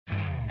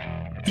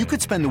You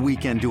could spend the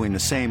weekend doing the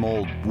same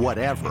old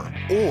whatever,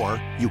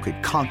 or you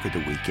could conquer the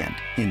weekend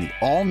in the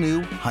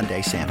all-new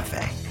Hyundai Santa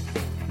Fe.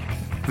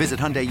 Visit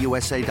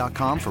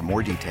HyundaiUSA.com for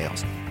more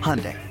details.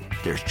 Hyundai,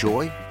 there's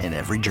joy in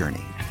every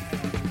journey.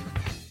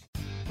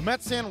 The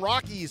Mets and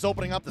Rockies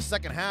opening up the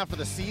second half of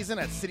the season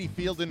at Citi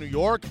Field in New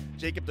York.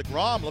 Jacob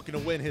deGrom looking to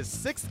win his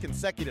 6th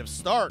consecutive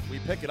start. We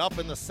pick it up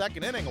in the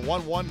second inning, a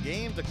 1-1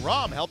 game.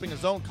 deGrom helping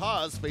his own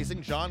cause,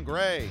 facing Jon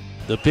Gray.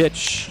 The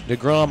pitch,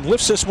 deGrom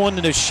lifts this one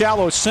into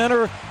shallow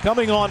center.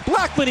 Coming on,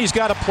 Blackmon, he's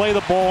got to play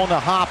the ball on the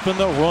hop, and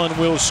the run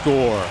will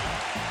score.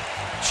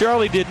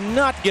 Charlie did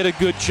not get a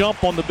good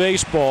jump on the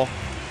baseball.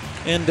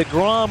 And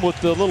deGrom with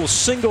the little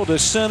single to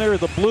center,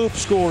 the bloop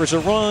scores a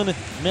run.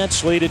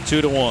 Mets lead it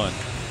 2-1.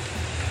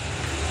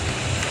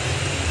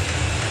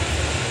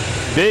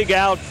 Big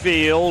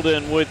outfield,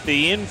 and with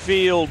the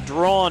infield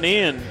drawn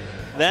in,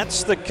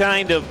 that's the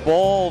kind of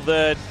ball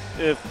that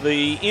if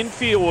the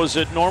infield was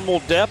at normal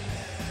depth,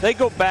 they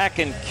go back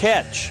and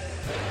catch.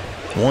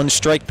 1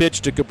 strike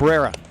pitch to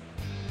Cabrera.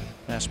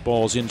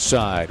 Fastball's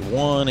inside,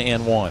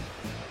 1-1.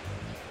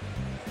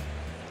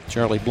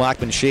 Charlie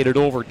Blackmon shaded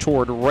over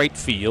toward right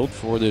field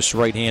for this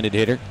right-handed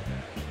hitter.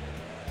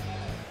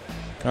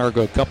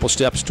 Cargo a couple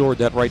steps toward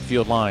that right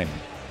field line.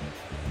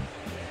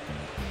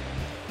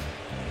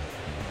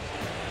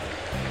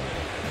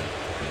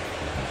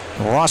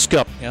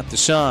 Roskup at the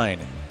sign.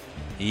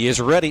 He is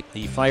ready.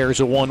 He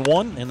fires a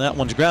 1-1, and that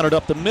one's grounded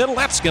up the middle.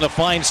 That's going to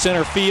find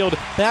center field.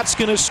 That's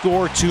going to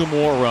score 2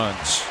 more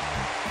runs.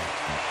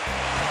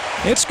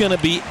 It's going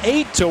to be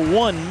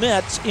 8-1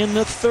 Mets in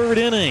the 3rd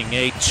inning.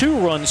 A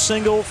 2-run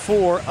single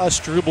for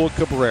Asdrubal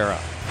Cabrera.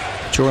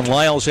 Jordan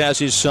Lyles has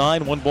his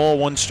sign. 1 ball,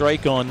 1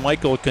 strike on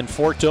Michael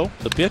Conforto.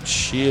 The pitch,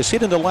 he is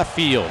hit into left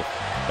field.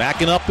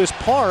 Backing up is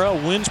Parra.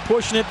 Wind's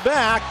pushing it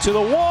back to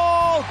the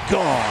wall.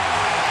 Gone.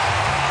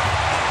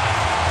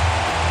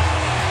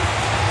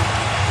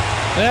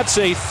 That's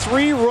a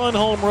 3-run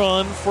home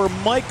run for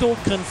Michael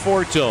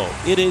Conforto.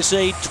 It is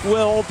a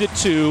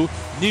 12-2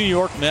 New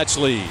York Mets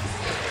lead.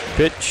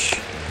 Pitch,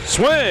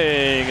 swing,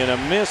 and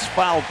a miss.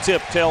 Foul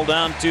tip held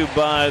down to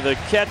by the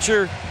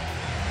catcher.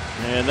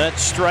 And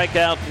that's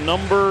strikeout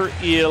number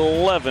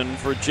 11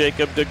 for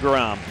Jacob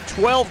deGrom.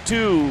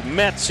 12-2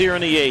 Mets here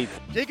in the 8th.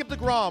 Jacob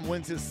deGrom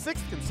wins his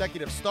 6th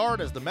consecutive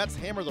start as the Mets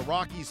hammer the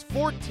Rockies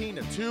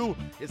 14-2.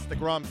 It's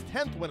deGrom's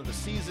 10th win of the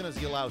season as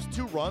he allows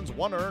 2 runs,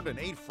 1 earned, and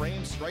 8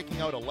 frames, striking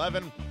out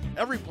 11.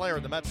 Every player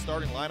in the Mets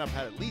starting lineup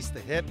had at least a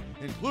hit,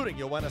 including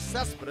Yoenis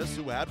Cespedes,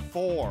 who had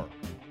 4.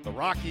 The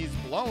Rockies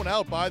blown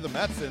out by the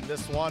Mets in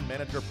this one.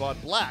 Manager Bud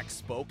Black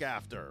spoke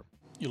after.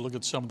 You look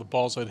at some of the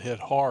balls that hit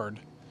hard,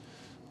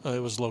 it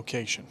was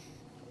location.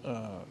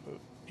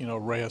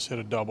 Reyes hit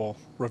a double,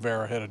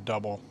 Rivera hit a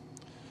double.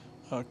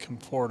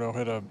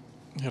 Conforto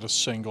hit a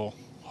single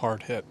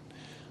hard hit.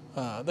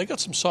 They got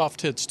some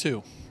soft hits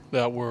too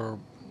that were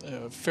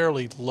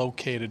fairly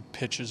located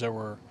pitches that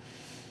were,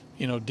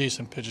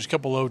 decent pitches. A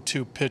couple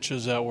 0-2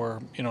 pitches that were,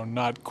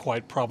 not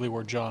quite probably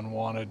where John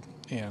wanted,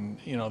 and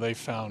they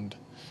found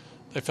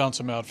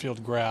some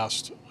outfield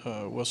grass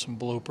with some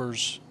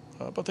bloopers,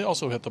 but they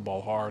also hit the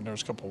ball hard. And there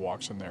was a couple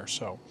walks in there,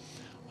 so.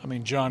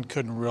 John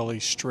couldn't really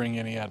string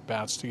any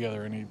at-bats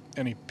together,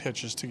 any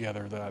pitches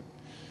together that,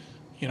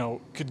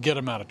 could get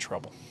him out of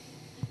trouble.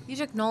 You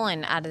took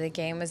Nolan out of the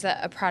game. Is that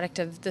a product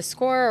of the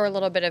score or a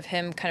little bit of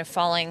him kind of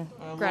falling,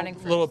 grounding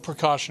first? A little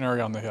precautionary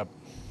on the hip.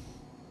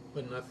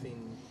 But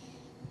nothing,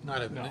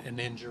 an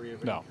injury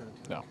of any kind?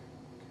 No.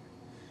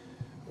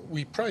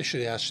 We probably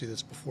should have asked you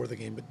this before the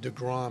game, but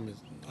deGrom,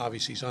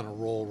 obviously he's on a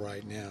roll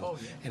right now,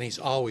 and he's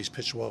always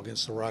pitched well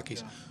against the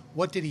Rockies. Yeah.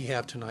 What did he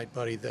have tonight,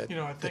 buddy, that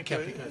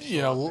kept you guys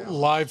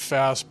live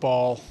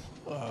fastball,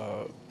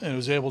 and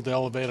was able to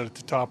elevate it at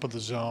the top of the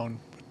zone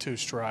with 2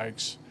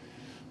 strikes.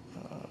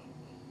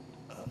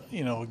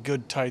 A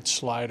good tight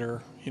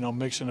slider,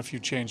 mixing a few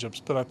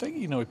changeups. But I think,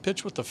 he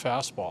pitched with the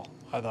fastball,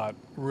 I thought,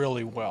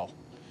 really well.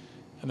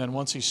 And then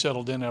once he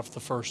settled in after the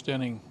first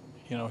inning,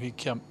 he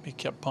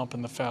kept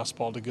pumping the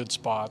fastball to good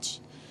spots.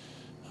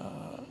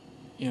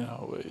 He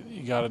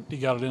got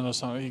it in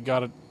us. He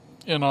got it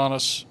in on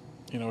us.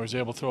 He was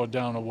able to throw it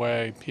down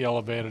away. He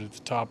elevated at the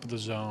top of the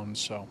zone.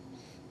 So,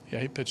 yeah,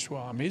 he pitched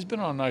well. He's been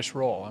on a nice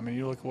roll.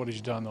 You look at what he's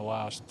done the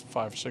last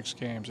 5 or 6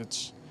 games.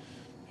 It's,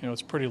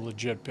 it's pretty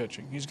legit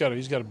pitching. He's got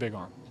a big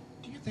arm.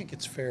 Do you think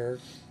it's fair,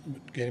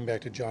 getting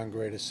back to Jon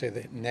Gray, to say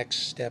the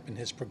next step in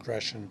his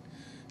progression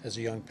as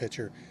a young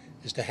pitcher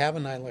is to have a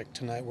night like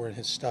tonight where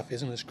his stuff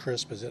isn't as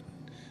crisp as it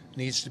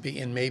needs to be,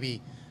 and maybe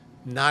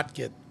not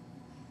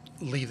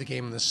leave the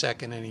game in the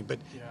second inning, but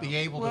be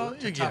able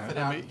to tough it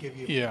out and give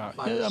you 5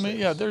 or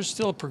 6. There's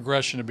still a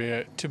progression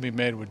to be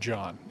made with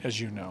John,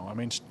 as you know.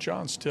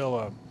 John's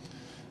still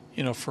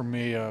for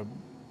me, a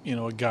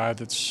guy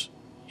that's,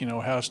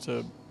 has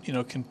to,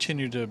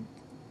 continue to,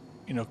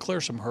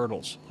 clear some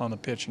hurdles on the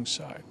pitching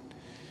side.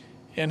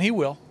 And he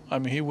will.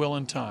 He will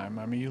in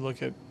time. You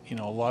look at,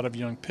 a lot of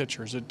young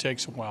pitchers, it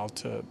takes a while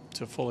to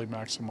fully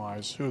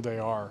maximize who they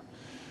are.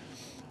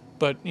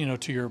 But,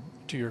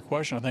 to your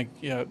question, I think,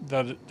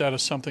 that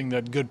is something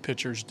that good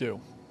pitchers do.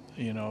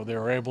 They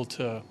were able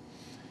to,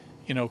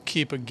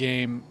 keep a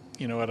game,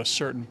 at a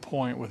certain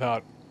point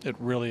without it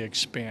really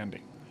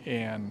expanding.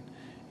 And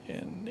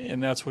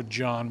that's what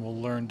John will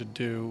learn to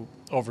do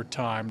over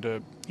time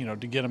to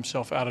get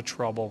himself out of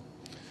trouble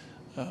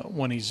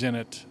when he's in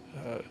it,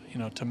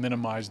 to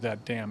minimize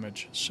that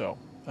damage. So,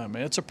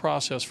 it's a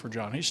process for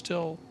John. He's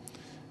still,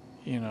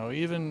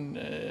 even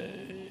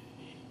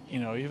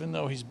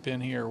though he's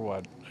been here,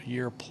 a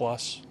year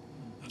plus,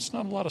 that's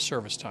not a lot of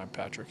service time,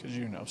 Patrick, as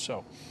you know.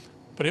 So,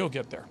 but he'll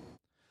get there.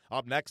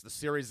 Up next, the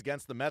series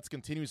against the Mets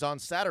continues on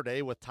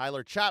Saturday with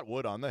Tyler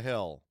Chatwood on the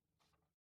hill.